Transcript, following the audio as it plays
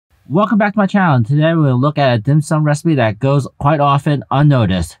Welcome back to my channel, and today we'll look at a dim sum recipe that goes quite often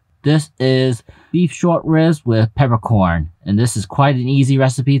unnoticed. This is beef short ribs with peppercorn, and this is quite an easy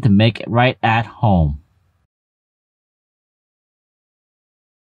recipe to make right at home.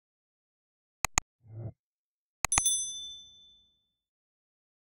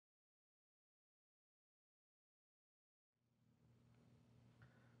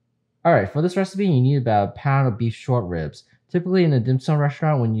 Alright, for this recipe you need about a pound of beef short ribs. Typically in a dim sum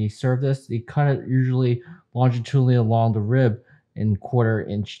restaurant, when you serve this, they cut it usually longitudinally along the rib in 1/4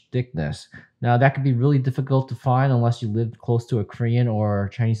 inch thickness. Now that can be really difficult to find unless you live close to a Korean or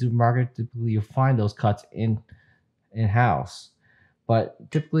Chinese supermarket. Typically you'll find those cuts in-house. But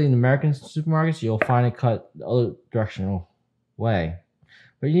typically in American supermarkets, you'll find it cut the other directional way.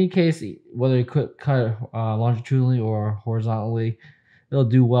 But in any case, whether you cut it longitudinally or horizontally, it'll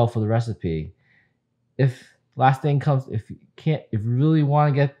do well for the recipe. If last thing comes, if you really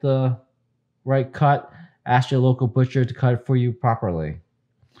want to get the right cut, ask your local butcher to cut it for you properly.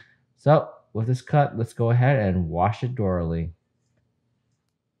 So with this cut, let's go ahead and wash it thoroughly.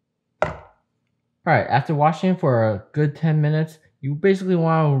 Alright, after washing for a good 10 minutes, you basically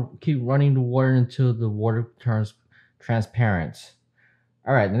want to keep running the water until the water turns transparent.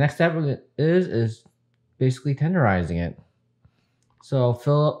 Alright, the next step is basically tenderizing it. So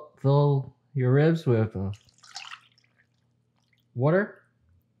fill your ribs with water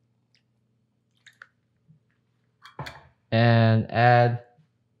and add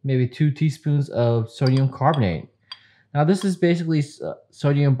maybe 2 teaspoons of sodium carbonate. Now this is basically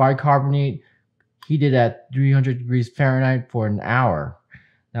sodium bicarbonate heated at 300 degrees Fahrenheit for an hour.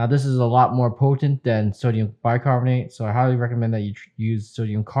 Now this is a lot more potent than sodium bicarbonate, so I highly recommend that you use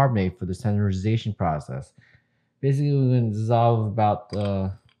sodium carbonate for the tenderization process. Basically, we're going to dissolve about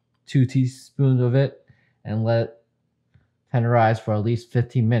 2 teaspoons of it and let it tenderize for at least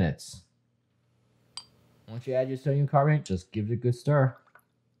 15 minutes. Once you add your sodium carbonate, just give it a good stir.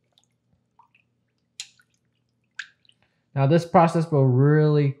 Now this process will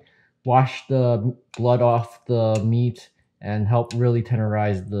really wash the blood off the meat and help really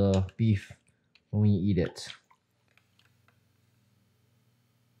tenderize the beef when you eat it.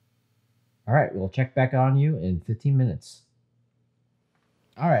 Alright, we'll check back on you in 15 minutes.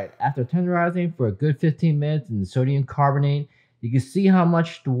 Alright, after tenderizing for a good 15 minutes in the sodium carbonate, you can see how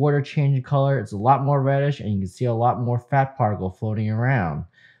much the water changed color. It's a lot more reddish, and you can see a lot more fat particle floating around.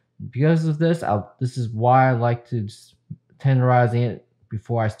 Because of this, this is why I like to tenderize it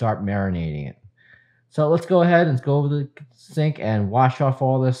before I start marinating it. So let's go ahead and go over the sink and wash off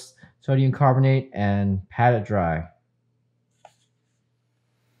all this sodium carbonate and pat it dry.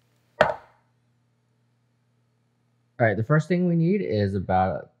 Alright, the first thing we need is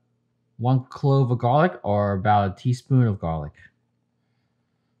about 1 clove of garlic, or about a teaspoon of garlic.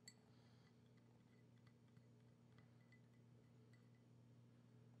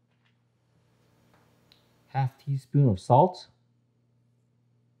 Half teaspoon of salt.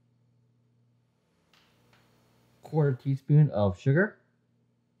 1/4 teaspoon of sugar.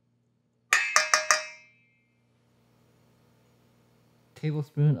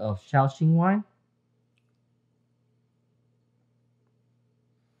 Tablespoon of Shaoxing wine.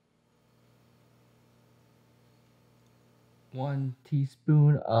 One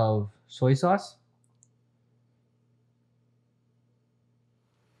teaspoon of soy sauce.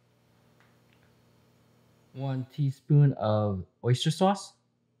 1 teaspoon of oyster sauce.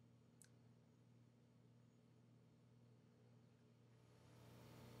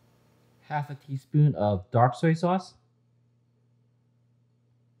 1/2 teaspoon of dark soy sauce.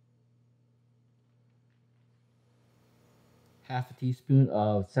 1/2 teaspoon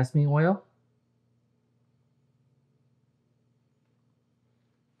of sesame oil.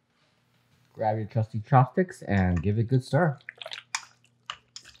 Grab your trusty chopsticks and give it a good stir.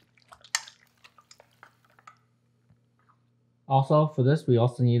 Also, for this, we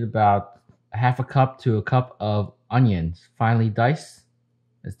also need about 1/2 cup to a cup of onions, finely diced,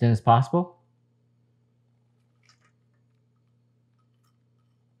 as thin as possible.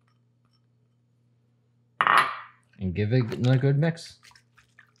 And give it another good mix.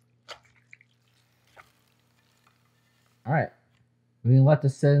 Alright, we can let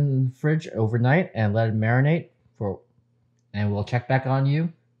this sit in the fridge overnight and let it marinate and we'll check back on you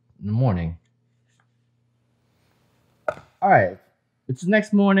in the morning. Alright, it's the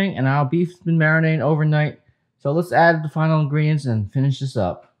next morning and our beef's been marinating overnight, so let's add the final ingredients and finish this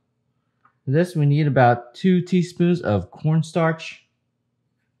up. For this, we need about 2 teaspoons of cornstarch,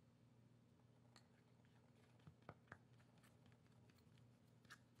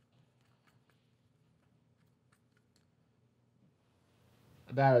 1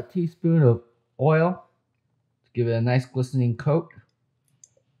 about a teaspoon of oil to give it a nice glistening coat.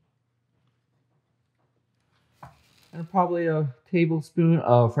 And probably a tablespoon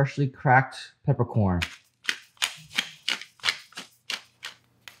of freshly cracked peppercorn.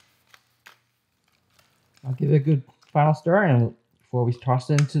 I'll give it a good final stir and before we toss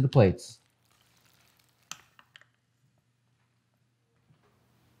it into the plates.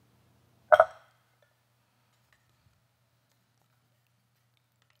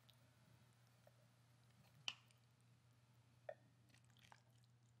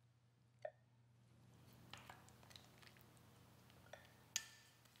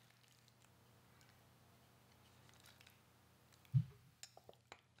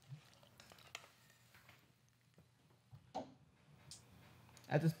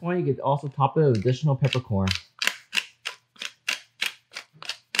 At this point, you could also top it with additional peppercorn.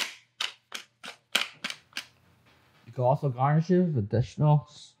 You can also garnish it with additional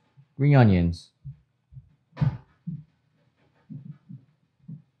green onions.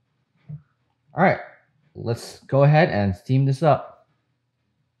 Alright, let's go ahead and steam this up.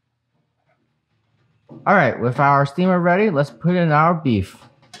 Alright, with our steamer ready, let's put in our beef.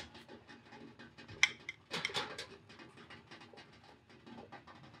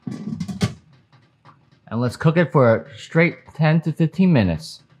 And let's cook it for a straight 10 to 15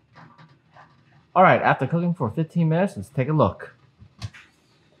 minutes. Alright, after cooking for 15 minutes, let's take a look.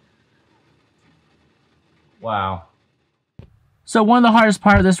 Wow. So one of the hardest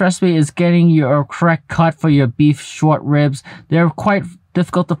part of this recipe is getting your correct cut for your beef short ribs. They're quite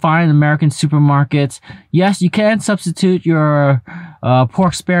difficult to find in American supermarkets. Yes, you can substitute your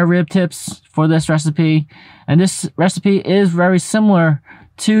pork spare rib tips for this recipe. And this recipe is very similar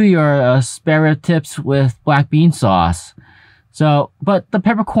to your spare rib tips with black bean sauce. So, but the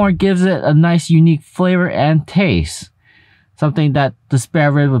peppercorn gives it a nice unique flavor and taste. Something that the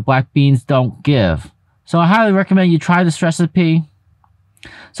spare rib with black beans don't give. So I highly recommend you try this recipe.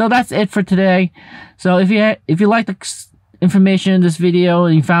 So that's it for today. So if you like the information in this video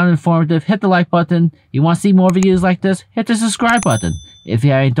and you found it informative, hit the like button. You want to see more videos like this, hit the subscribe button. If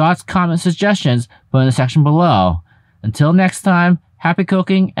you have any thoughts, comments, suggestions, put in the section below. Until next time, happy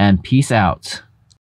cooking and peace out.